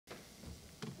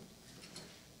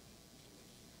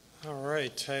All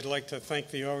right, I'd like to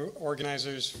thank the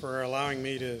organizers for allowing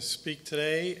me to speak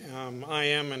today. I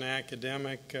am an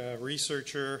academic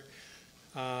researcher,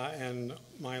 and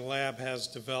my lab has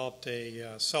developed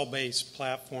a cell-based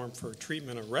platform for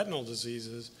treatment of retinal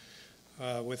diseases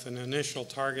with an initial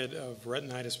target of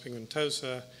retinitis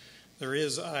pigmentosa. There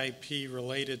is IP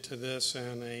related to this,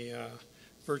 and a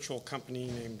virtual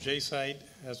company named jCyte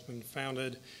has been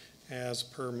founded as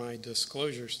per my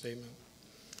disclosure statement.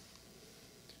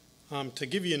 To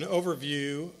give you an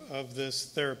overview of this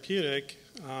therapeutic,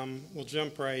 we'll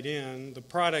jump right in. The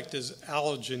product is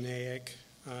allogeneic.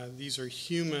 These are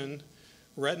human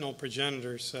retinal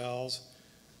progenitor cells,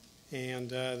 and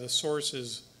the source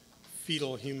is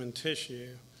fetal human tissue.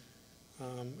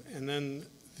 And then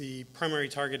the primary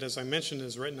target, as I mentioned,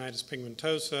 is retinitis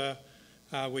pigmentosa,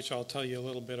 which I'll tell you a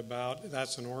little bit about.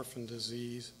 That's an orphan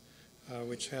disease,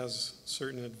 which has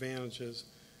certain advantages.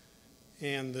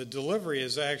 And the delivery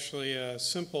is actually a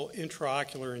simple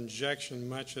intraocular injection,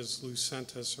 much as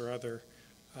Lucentis or other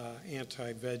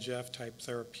anti-VEGF type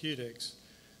therapeutics.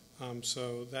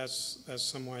 So that's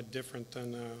somewhat different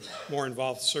than a more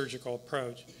involved surgical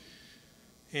approach.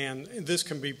 And this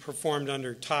can be performed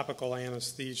under topical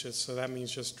anesthesia, so that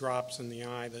means just drops in the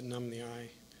eye that numb the eye.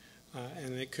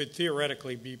 And it could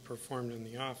theoretically be performed in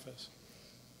the office.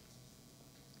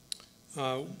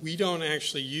 We don't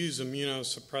actually use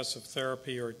immunosuppressive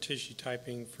therapy or tissue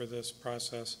typing for this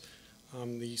process.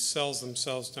 The cells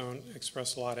themselves don't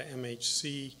express a lot of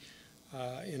MHC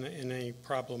in a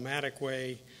problematic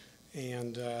way,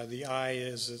 and the eye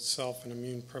is itself an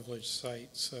immune privileged site,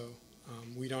 so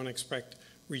we don't expect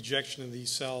rejection of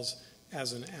these cells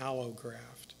as an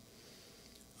allograft.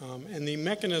 And the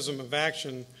mechanism of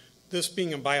action, this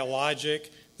being a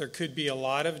biologic, there could be a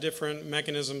lot of different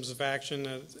mechanisms of action,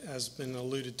 as has been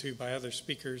alluded to by other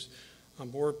speakers.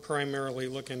 We're primarily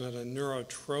looking at a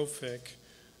neurotrophic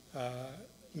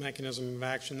mechanism of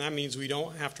action. That means we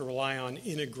don't have to rely on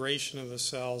integration of the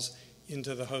cells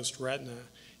into the host retina.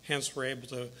 Hence, we're able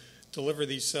to deliver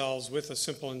these cells with a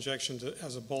simple injection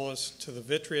as a bolus to the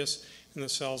vitreous, and the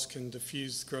cells can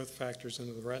diffuse growth factors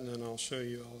into the retina, and I'll show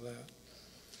you all that.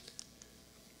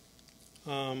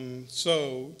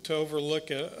 So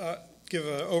to give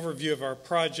an overview of our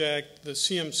project, the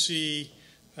CMC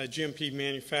GMP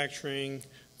manufacturing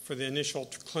for the initial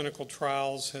clinical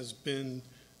trials has been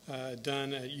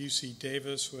done at UC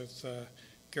Davis with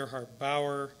Gerhard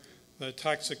Bauer. The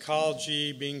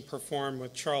toxicology being performed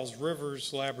with Charles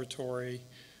Rivers Laboratory.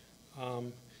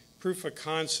 Proof of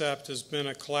concept has been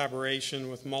a collaboration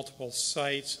with multiple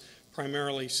sites,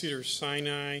 primarily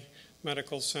Cedars-Sinai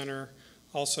Medical Center,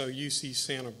 also UC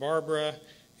Santa Barbara,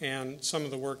 and some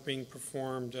of the work being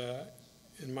performed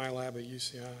in my lab at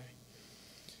UCI.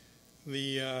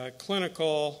 The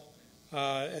clinical,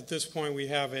 at this point we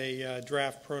have a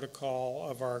draft protocol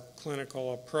of our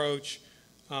clinical approach,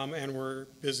 and we're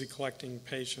busy collecting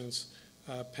patients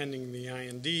pending the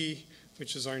IND,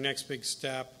 which is our next big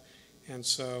step, and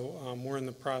so we're in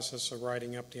the process of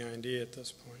writing up the IND at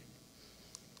this point.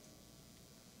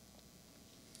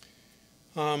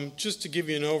 Just to give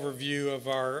you an overview of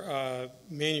our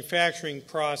manufacturing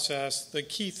process, the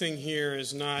key thing here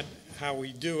is not how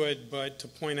we do it, but to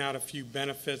point out a few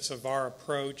benefits of our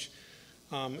approach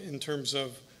in terms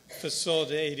of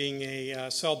facilitating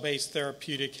a cell-based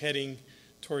therapeutic heading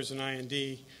towards an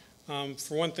IND.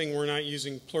 For one thing, we're not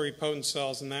using pluripotent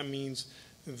cells, and that means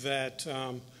that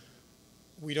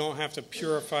we don't have to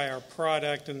purify our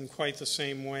product in quite the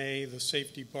same way. The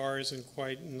safety bar isn't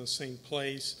quite in the same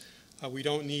place. We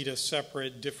don't need a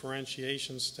separate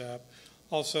differentiation step.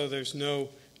 Also, there's no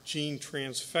gene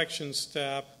transfection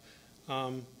step.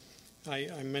 I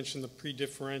mentioned the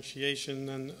pre-differentiation.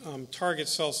 Then target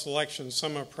cell selection.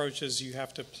 Some approaches you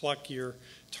have to pluck your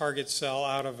target cell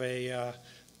out of a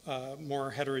more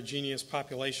heterogeneous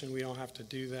population. We don't have to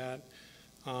do that.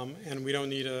 And we don't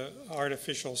need an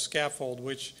artificial scaffold,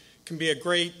 which can be a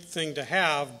great thing to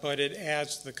have, but it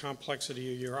adds to the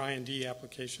complexity of your IND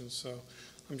application. So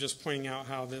I'm just pointing out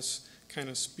how this kind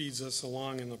of speeds us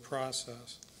along in the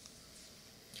process.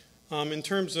 In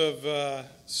terms of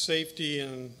safety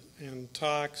and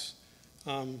tox,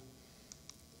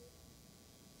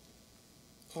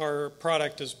 our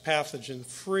product is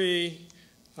pathogen-free.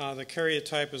 The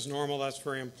karyotype is normal. That's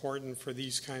very important for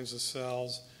these kinds of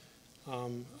cells.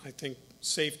 I think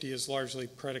safety is largely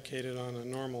predicated on a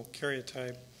normal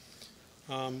karyotype.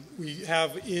 We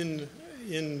have in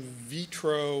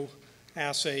vitro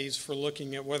assays for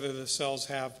looking at whether the cells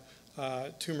have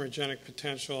tumorigenic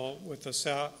potential with a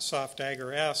soft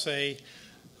agar assay,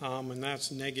 and that's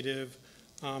negative.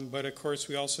 But of course,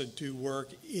 we also do work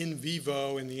in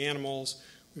vivo in the animals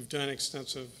we've done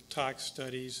extensive tox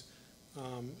studies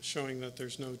showing that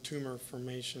there's no tumor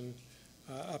formation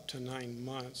up to 9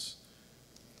 months.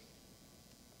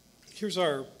 Here's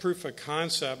our proof of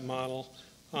concept model.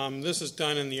 This is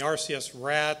done in the RCS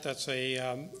rat. That's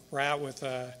a rat with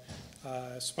a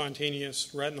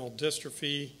spontaneous retinal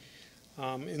dystrophy.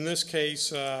 In this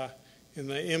case, in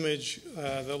the image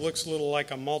that looks a little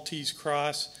like a Maltese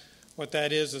cross, what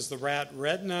that is the rat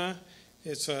retina.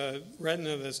 It's a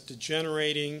retina that's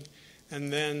degenerating.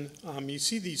 And then you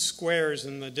see these squares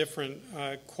in the different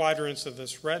quadrants of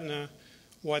this retina.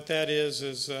 What that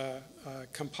is a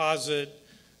composite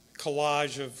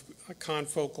collage of a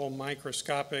confocal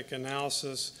microscopic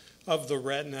analysis of the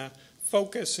retina,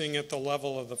 focusing at the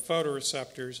level of the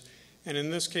photoreceptors. And in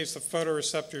this case, the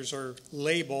photoreceptors are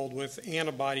labeled with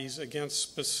antibodies against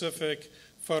specific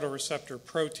photoreceptor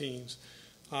proteins.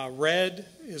 Red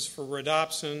is for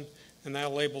rhodopsin, and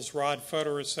that labels rod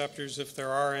photoreceptors if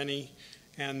there are any.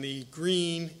 And the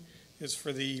green is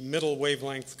for the middle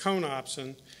wavelength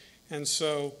conopsin. And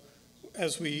so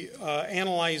as we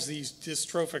analyze these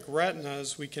dystrophic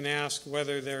retinas, we can ask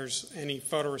whether there's any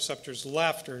photoreceptors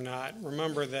left or not.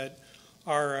 Remember that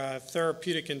our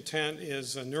therapeutic intent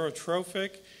is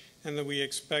neurotrophic, and that we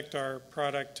expect our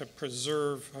product to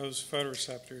preserve host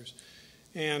photoreceptors.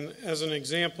 And as an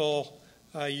example,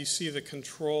 you see the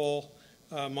control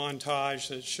montage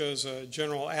that shows a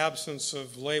general absence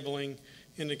of labeling,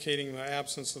 indicating the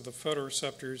absence of the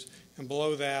photoreceptors, and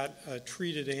below that, a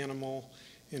treated animal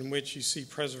in which you see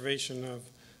preservation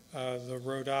of the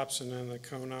rhodopsin and the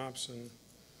conopsin,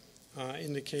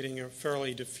 indicating a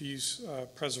fairly diffuse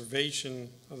preservation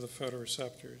of the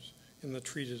photoreceptors in the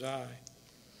treated eye.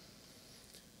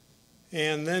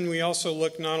 And then we also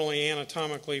look not only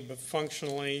anatomically but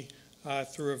functionally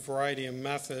through a variety of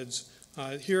methods.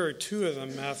 Here are two of the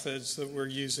methods that we're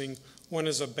using. One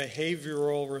is a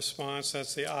behavioral response,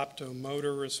 that's the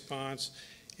optomotor response,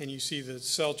 and you see the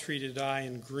cell-treated eye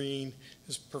in green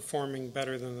is performing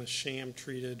better than the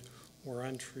sham-treated or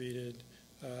untreated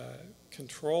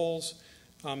controls.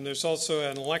 There's also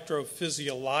an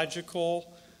electrophysiological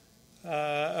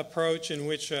approach in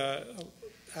which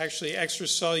actually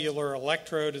extracellular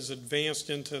electrode is advanced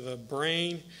into the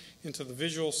brain, into the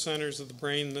visual centers of the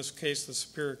brain, in this case the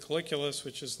superior colliculus,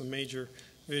 which is the major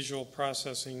visual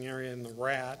processing area in the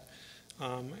rat.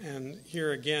 And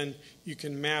here again, you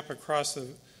can map across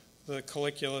the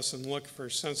colliculus and look for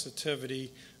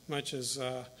sensitivity, much as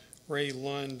Ray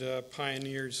Lund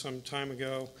pioneered some time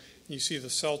ago. You see the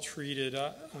cell-treated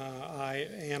eye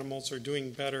animals are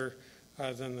doing better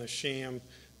than the sham,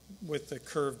 with the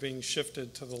curve being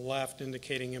shifted to the left,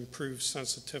 indicating improved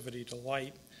sensitivity to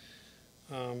light.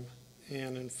 And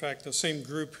in fact, the same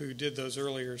group who did those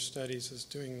earlier studies is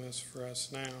doing this for us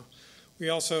now. We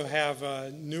also have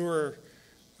a newer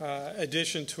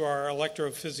addition to our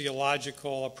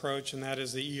electrophysiological approach, and that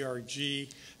is the ERG.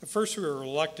 At first, we were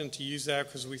reluctant to use that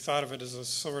because we thought of it as a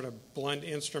sort of blunt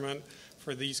instrument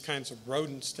for these kinds of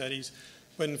rodent studies.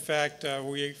 But in fact,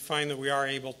 we find that we are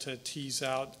able to tease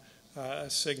out a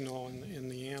signal in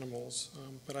the animals.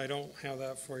 But I don't have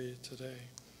that for you today.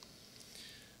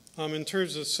 In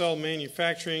terms of cell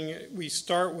manufacturing, we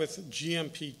start with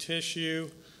GTP tissue,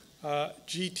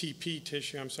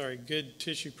 good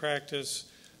tissue practice,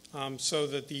 so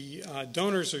that the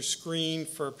donors are screened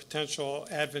for potential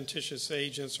adventitious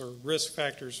agents or risk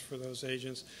factors for those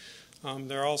agents.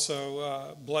 There are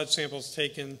also blood samples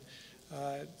taken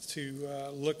to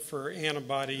look for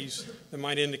antibodies that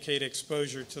might indicate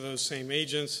exposure to those same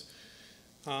agents.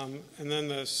 And then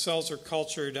the cells are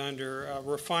cultured under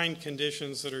refined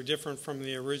conditions that are different from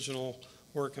the original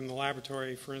work in the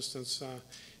laboratory. For instance,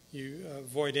 you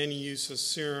avoid any use of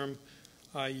CIRM.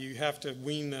 You have to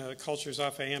wean the cultures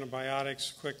off of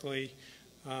antibiotics quickly,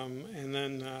 and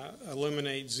then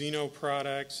eliminate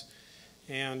xenoproducts.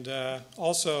 And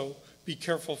also be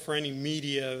careful for any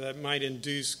media that might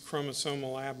induce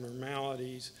chromosomal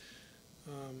abnormalities.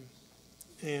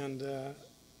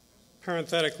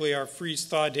 Parenthetically, our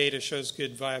freeze-thaw data shows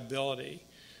good viability.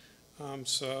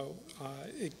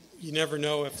 You never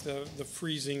know if the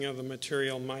freezing of the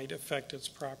material might affect its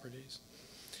properties.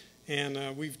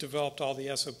 And we've developed all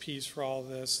the SOPs for all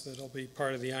this that'll be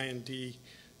part of the IND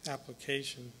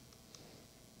application.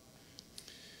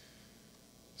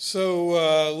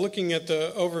 So looking at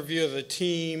the overview of the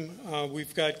team,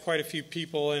 we've got quite a few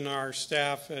people in our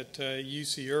staff at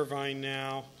UC Irvine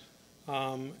now.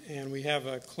 And we have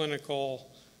a clinical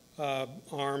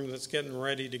arm that's getting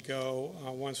ready to go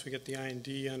once we get the IND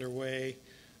underway.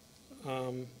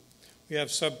 We have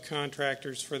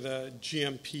subcontractors for the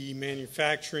GMP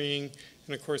manufacturing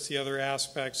and of course the other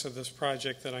aspects of this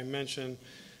project that I mentioned.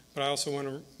 But I also want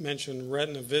to mention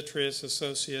Retina Vitreous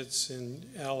Associates in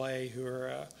LA, who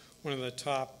are one of the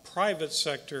top private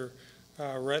sector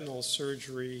retinal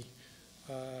surgery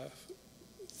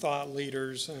thought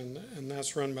leaders, and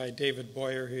that's run by David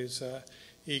Boyer, who's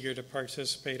eager to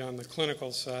participate on the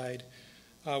clinical side.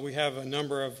 We have a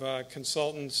number of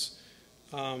consultants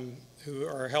who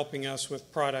are helping us with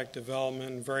product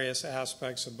development and various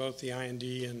aspects of both the IND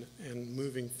and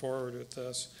moving forward with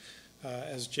this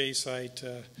as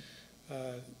jCyte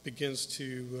begins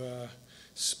to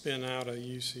spin out of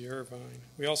UC Irvine.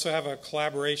 We also have a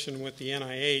collaboration with the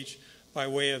NIH by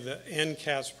way of the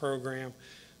NCATS program.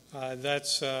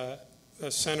 That's a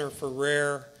Center for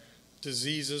Rare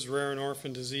Diseases, Rare and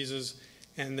Orphan Diseases,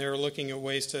 and they're looking at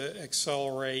ways to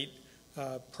accelerate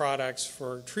products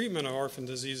for treatment of orphan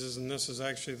diseases, and this is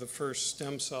actually the first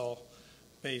stem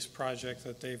cell-based project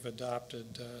that they've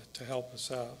adopted to help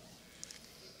us out.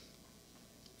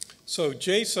 So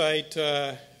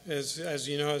jCyte, as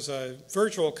you know, is a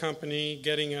virtual company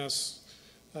getting us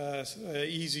an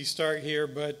easy start here,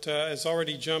 but has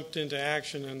already jumped into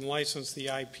action and licensed the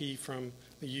IP from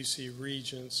the UC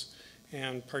Regents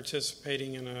and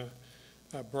participating in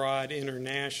a broad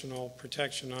international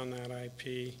protection on that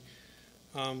IP.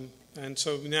 And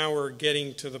so now we're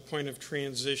getting to the point of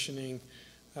transitioning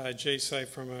jCyte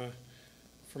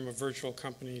from a virtual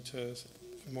company to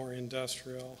a more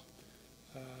industrial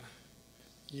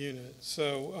unit.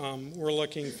 So we're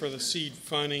looking for the seed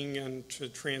funding and to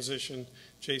transition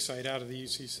jCyte out of the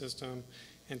UC system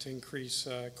and to increase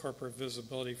corporate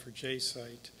visibility for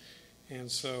jCyte.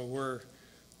 And so we're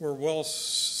well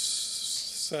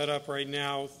set up right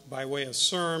now by way of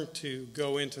CIRM to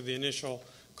go into the initial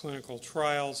clinical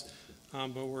trials,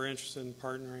 but we're interested in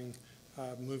partnering,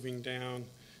 moving down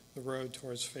the road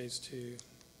towards phase 2.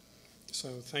 So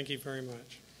thank you very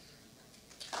much.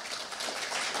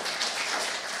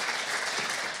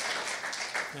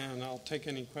 And I'll take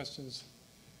any questions.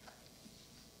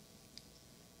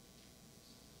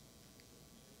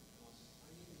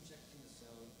 Are you injecting the cell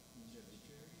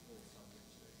intravitreally or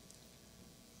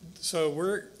subvitreally? So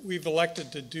we've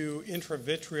elected to do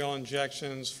intravitreal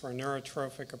injections for a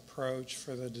neurotrophic approach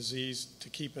for the disease to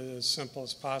keep it as simple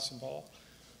as possible.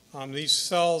 These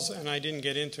cells, and I didn't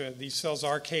get into it, these cells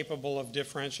are capable of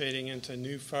differentiating into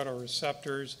new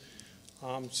photoreceptors.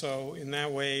 So in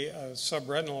that way, a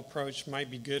subretinal approach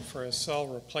might be good for a cell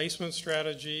replacement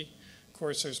strategy. Of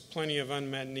course, there's plenty of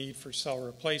unmet need for cell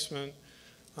replacement,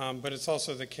 but it's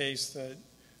also the case that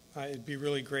it'd be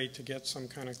really great to get some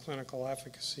kind of clinical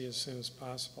efficacy as soon as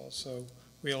possible. So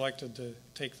we elected to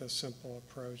take the simple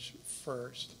approach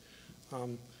first.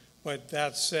 But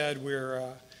that said,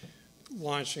 we're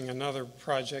launching another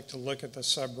project to look at the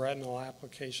subretinal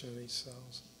application of these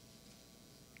cells.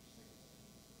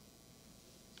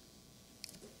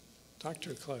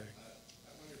 Dr. Clay. I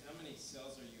wonder how many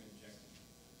cells are you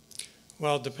injecting?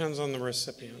 Well, it depends on the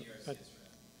recipient.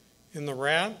 In the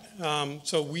rat,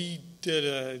 so we did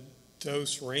a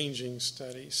dose ranging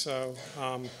study. So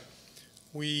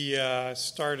we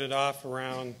started off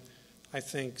around, I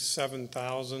think,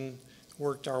 7,000,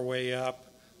 worked our way up,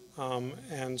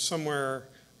 and somewhere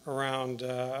around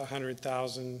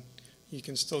 100,000, you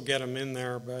can still get them in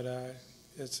there, but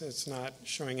it's not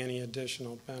showing any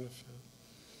additional benefit.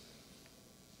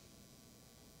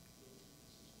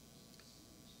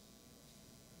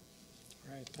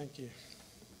 All right, thank you.